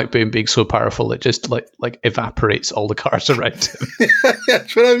the sonic boom being so powerful it just like evaporates all the cars around him.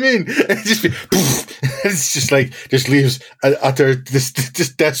 That's what I mean. It's just like just leaves utter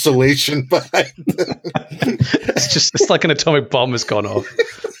just desolation behind. It's like an atomic bomb has gone off.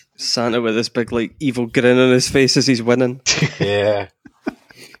 Santa with this big like evil grin on his face as he's winning. Yeah.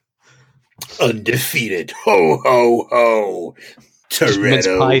 Undefeated. Ho ho ho. Toretto. Mince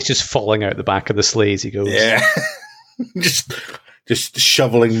pie's just falling out the back of the sleigh as he goes. Yeah. Just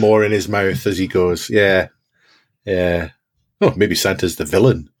shoveling more in his mouth as he goes. Yeah. Yeah. Oh, maybe Santa's the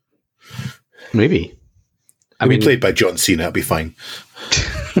villain. Maybe. I mean, played by John Cena, it'll be fine.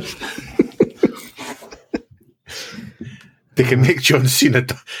 They can make John Cena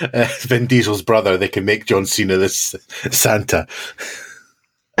Vin Diesel's brother. They can make John Cena this Santa.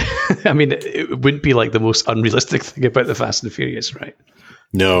 I mean, it wouldn't be like the most unrealistic thing about the Fast and the Furious, right?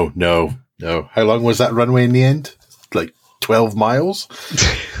 No. How long was that runway in the end? Like 12 miles?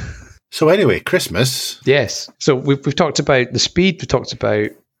 So anyway, Christmas. Yes. So we've talked about the speed. We've talked about...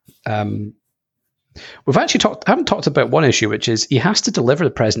 we've actually haven't talked about one issue, which is he has to deliver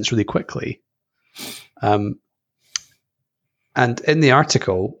the presents really quickly. And in the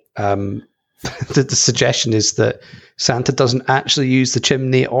article, the suggestion is that Santa doesn't actually use the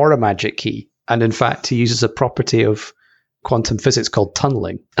chimney or a magic key. And in fact, he uses a property of quantum physics called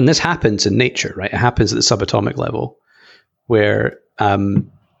tunneling. And this happens in nature, right? It happens at the subatomic level, where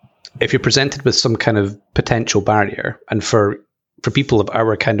if you're presented with some kind of potential barrier, and for people of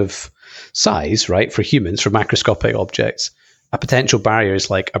our kind of size, right, for humans, for macroscopic objects, a potential barrier is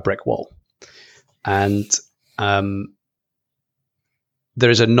like a brick wall. And there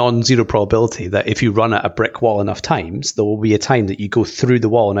is a non-zero probability that if you run at a brick wall enough times, there will be a time that you go through the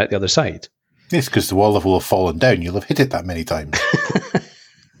wall and out the other side. Yes, because the wall will have fallen down. You'll have hit it that many times.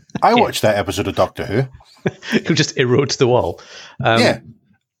 I watched that episode of Doctor Who. You'll just erode the wall. Yeah.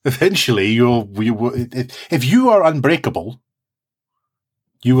 Eventually, if you are unbreakable,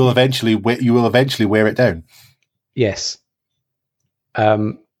 you will eventually wear it down. Yes.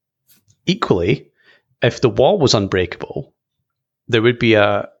 Equally, if the wall was unbreakable, there would be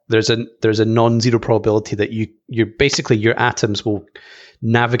there's a non-zero probability that your atoms will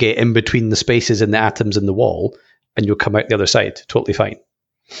navigate in between the spaces in the atoms in the wall, and you'll come out the other side totally fine.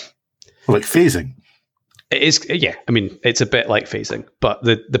 Like phasing. It is, yeah. I mean, it's a bit like phasing, but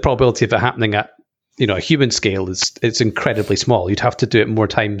the probability of it happening at a human scale it's incredibly small. You'd have to do it more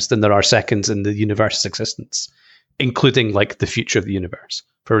times than there are seconds in the universe's existence, including like the future of the universe,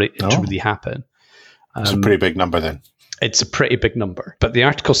 for it to really happen. It's a pretty big number then. It's a pretty big number. But the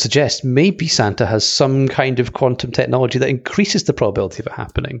article suggests maybe Santa has some kind of quantum technology that increases the probability of it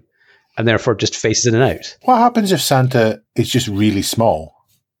happening, and therefore just phases in and out. What happens if Santa is just really small?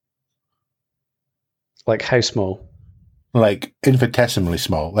 Like how small? Like infinitesimally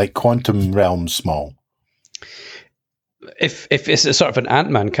small, like quantum realm small. If it's a sort of an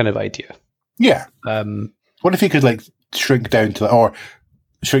Ant-Man kind of idea. Yeah. What if he could like shrink down to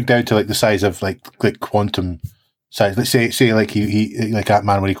like the size of like quantum size? Let's say like he like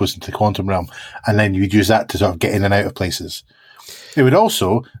Ant-Man when he goes into the quantum realm, and then you'd use that to sort of get in and out of places. It would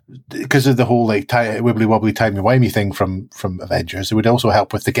also, because of the whole like wibbly wobbly timey wimey thing from Avengers, it would also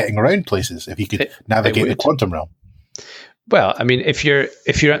help with the getting around places if you could navigate the quantum realm. Well, I mean, if you're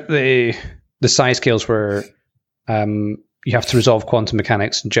at the size scales where you have to resolve quantum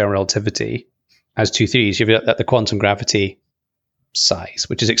mechanics and general relativity as two theories, you're at the quantum gravity size,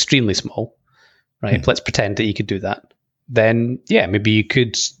 which is extremely small, right? Let's pretend that you could do that. Then, yeah, maybe you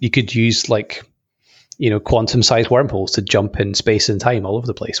could use like, quantum-sized wormholes to jump in space and time all over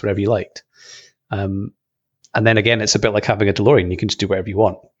the place, wherever you liked. And then again, it's a bit like having a DeLorean. You can just do whatever you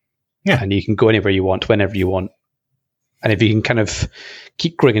want. Yeah. And you can go anywhere you want, whenever you want. And if you can kind of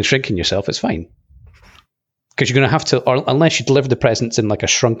keep growing and shrinking yourself, it's fine. Because you're going to have to, or unless you deliver the presents in like a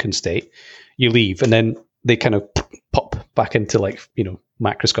shrunken state, you leave, and then they kind of pop back into like,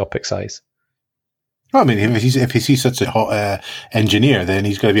 macroscopic size. Well, I mean, if he's such a hot engineer, then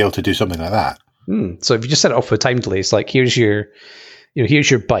he's going to be able to do something like that. So if you just set it off with time delay, it's like here's your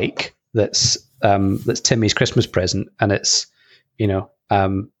bike that's Timmy's Christmas present, and it's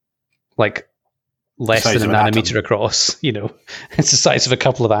like less than a nanometer across. It's the size of a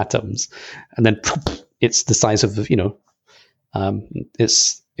couple of atoms, and then it's the size of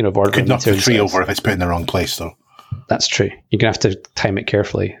it's of order. Could knock the tree over if it's put in the wrong place, though. That's true. You're gonna have to time it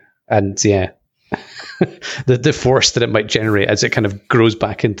carefully, and yeah. the force that it might generate as it kind of grows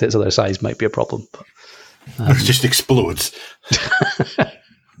back into its other size might be a problem. It just explodes.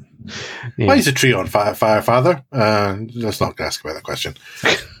 Yeah. Why is a tree on fire, Father? Let's not ask about that question.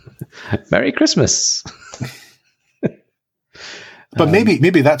 Merry Christmas. But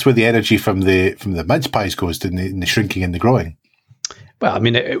maybe that's where the energy from the mince pies goes in the shrinking and the growing. Well, I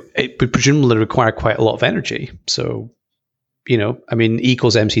mean, it would presumably require quite a lot of energy. So, I mean, E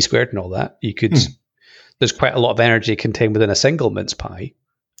equals MC squared and all that. You could. There's quite a lot of energy contained within a single mince pie.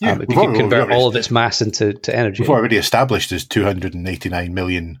 Yeah, if you can convert all of its mass into energy. We've already established there's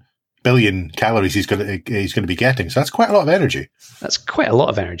 289 billion calories he's going to be getting. So that's quite a lot of energy. That's quite a lot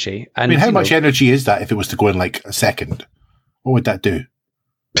of energy. And, I mean, how much energy is that if it was to go in like a second? What would that do?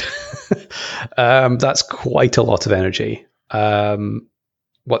 That's quite a lot of energy.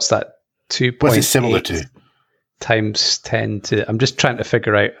 What's that? 2.8 What's it similar to? Times 10 to... I'm just trying to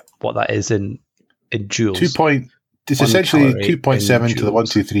figure out what that is in joules. It's essentially 2.7 to the 1,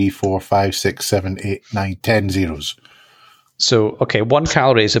 2, 3, 4, 5, 6, 7, 8, 9, 10 zeros. So, okay, 1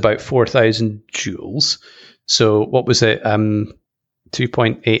 calorie is about 4,000 joules. So, what was it? 2.89.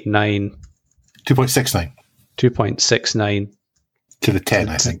 2.69. 2.69. To the 10,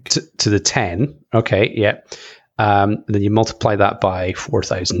 I think. To the 10. Okay, yeah. And then you multiply that by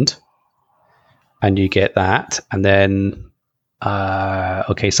 4,000. And you get that. And then,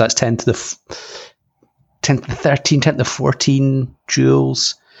 okay, so that's 10 to the 13, 10 to the 14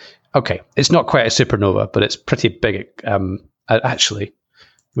 joules. Okay, it's not quite a supernova, but it's pretty big. Actually,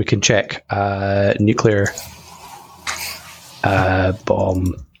 we can check nuclear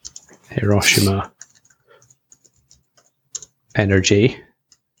bomb, Hiroshima, energy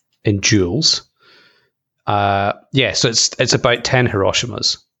in joules. So it's about 10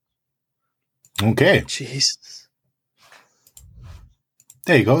 Hiroshimas. Okay. Jesus.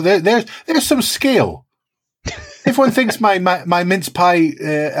 There you go. There's some scale. Everyone thinks my mince pie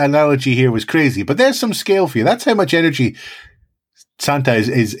analogy here was crazy, but there's some scale for you. That's how much energy Santa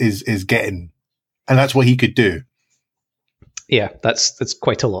is getting, and that's what he could do. Yeah, that's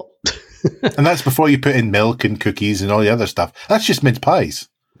quite a lot. And that's before you put in milk and cookies and all the other stuff. That's just mince pies.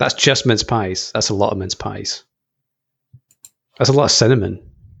 That's just mince pies. That's a lot of mince pies. That's a lot of cinnamon.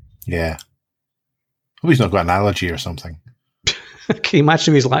 Yeah. Oh, he's not got an allergy or something. Can you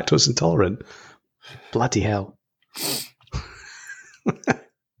imagine if he's lactose intolerant? Bloody hell.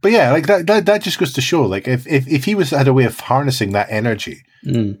 But yeah, like that just goes to show, like if he had a way of harnessing that energy,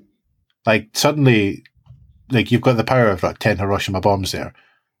 like suddenly, like you've got the power of like 10 Hiroshima bombs there.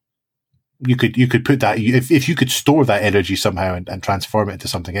 You could put that, if you could store that energy somehow and transform it into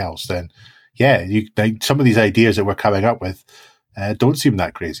something else, then yeah, like some of these ideas that we're coming up with don't seem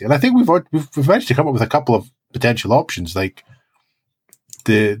that crazy. And I think we've managed to come up with a couple of potential options, like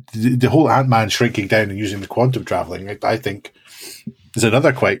the whole Ant-Man shrinking down and using the quantum traveling. I think is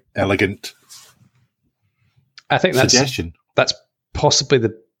another quite elegant suggestion. That's possibly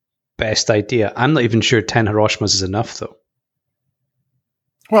the best idea. I'm not even sure 10 Hiroshimas is enough, though.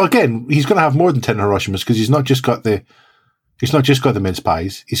 Well, again, he's going to have more than 10 Hiroshimas because he's not just got the mince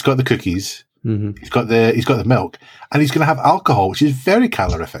pies. He's got the cookies. Mm-hmm. He's got the milk, and he's going to have alcohol, which is very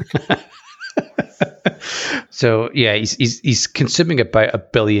calorific. So yeah, he's consuming about 1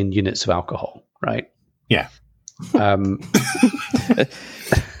 billion units of alcohol, right? Yeah. Forgan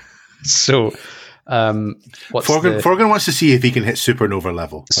wants to see if he can hit supernova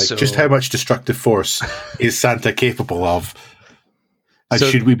level. Like just how much destructive force is Santa capable of? And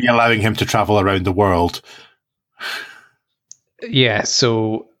should we be allowing him to travel around the world? Yeah,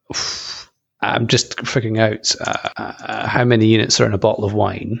 so I'm just figuring out how many units are in a bottle of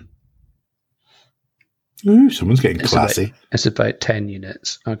wine. Ooh, someone's getting classy. It's about 10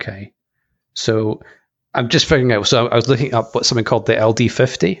 units. Okay. So I'm just figuring out. So I was looking up what's something called the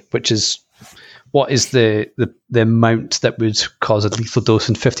LD50, which is what is the amount that would cause a lethal dose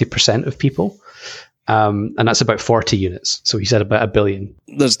in 50% of people. And that's about 40 units. So he said about 1 billion.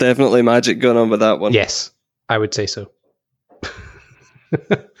 There's definitely magic going on with that one. Yes, I would say so.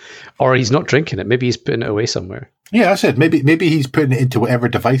 Or he's not drinking it. Maybe he's putting it away somewhere. Yeah, I said maybe he's putting it into whatever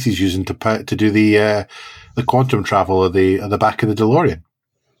device he's using to do the quantum travel of the back of the DeLorean.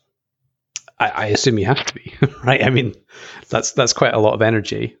 I assume you have to be, right? I mean, that's quite a lot of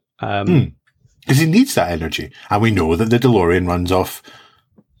energy. Because he needs that energy, and we know that the DeLorean runs off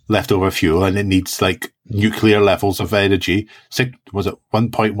leftover fuel, and it needs like nuclear levels of energy. Was it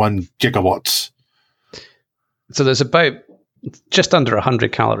 1.1 gigawatts? So there's about just under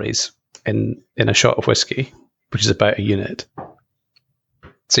 100 calories in a shot of whiskey, which is about a unit.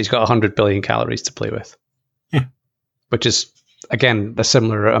 So he's got 100 billion calories to play with. Yeah. Which is, again, a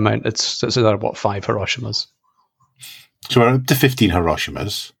similar amount. It's another, 5 Hiroshimas? So we're up to 15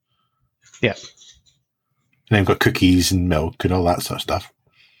 Hiroshimas. Yeah. And then we've got cookies and milk and all that sort of stuff.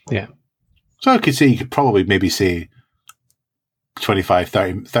 Yeah. So I could say, you could probably maybe say 25,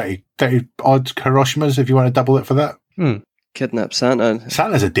 30 odd Hiroshimas if you want to double it for that. Kidnap Santa.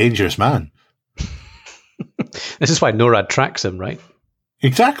 Santa's a dangerous man. This is why NORAD tracks him, right?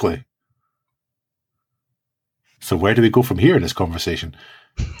 Exactly. So where do we go from here in this conversation?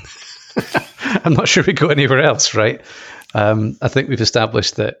 I'm not sure we go anywhere else, right? I think we've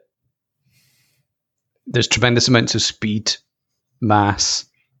established that there's tremendous amounts of speed, mass,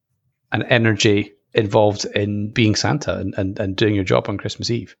 and energy involved in being Santa and doing your job on Christmas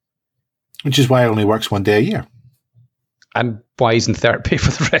Eve. Which is why it only works one day a year. And why he's in therapy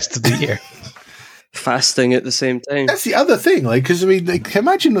for the rest of the year. Fasting at the same time. That's the other thing, like, because I mean, like,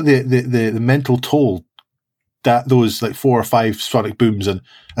 imagine the mental toll that those like 4 or 5 sonic booms in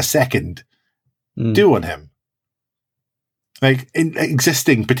a second do on him. Like,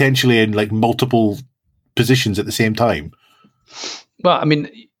 existing potentially in like multiple positions at the same time. Well, I mean,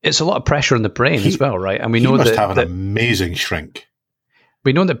 it's a lot of pressure on the brain as well, right? And we know he must that have an amazing shrink.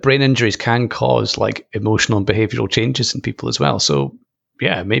 We know that brain injuries can cause like emotional and behavioral changes in people as well. So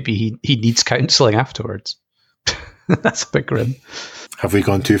yeah, maybe he needs counselling afterwards. That's a bit grim. Have we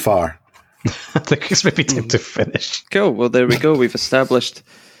gone too far? I think it's maybe time to finish. Cool. Well, there we go. We've established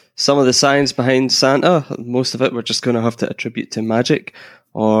some of the science behind Santa. Most of it we're just going to have to attribute to magic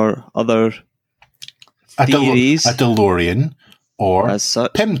or other theories. A DeLorean or as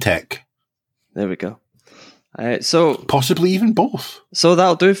such. Pimtech. There we go. So possibly even both. So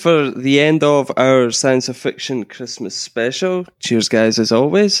that'll do for the end of our Science of Fiction Christmas special. Cheers, guys, as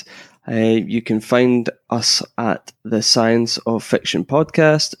always. You can find us at the Science of Fiction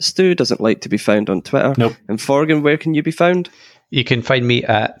podcast. Stu doesn't like to be found on Twitter. Nope. And Forgan, where can you be found? You can find me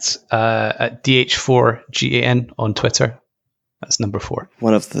at DH4GAN on Twitter. That's number 4.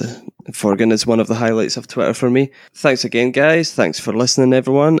 Forgan is one of the highlights of Twitter for me. Thanks again, guys. Thanks for listening,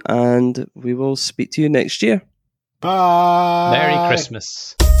 everyone. And we will speak to you next year. Bye. Merry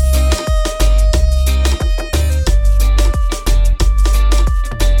Christmas.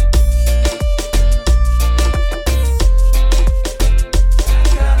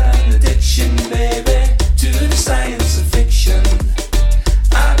 Baby, to the science of fiction.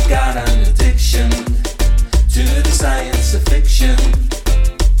 I've got an addiction to the science of fiction.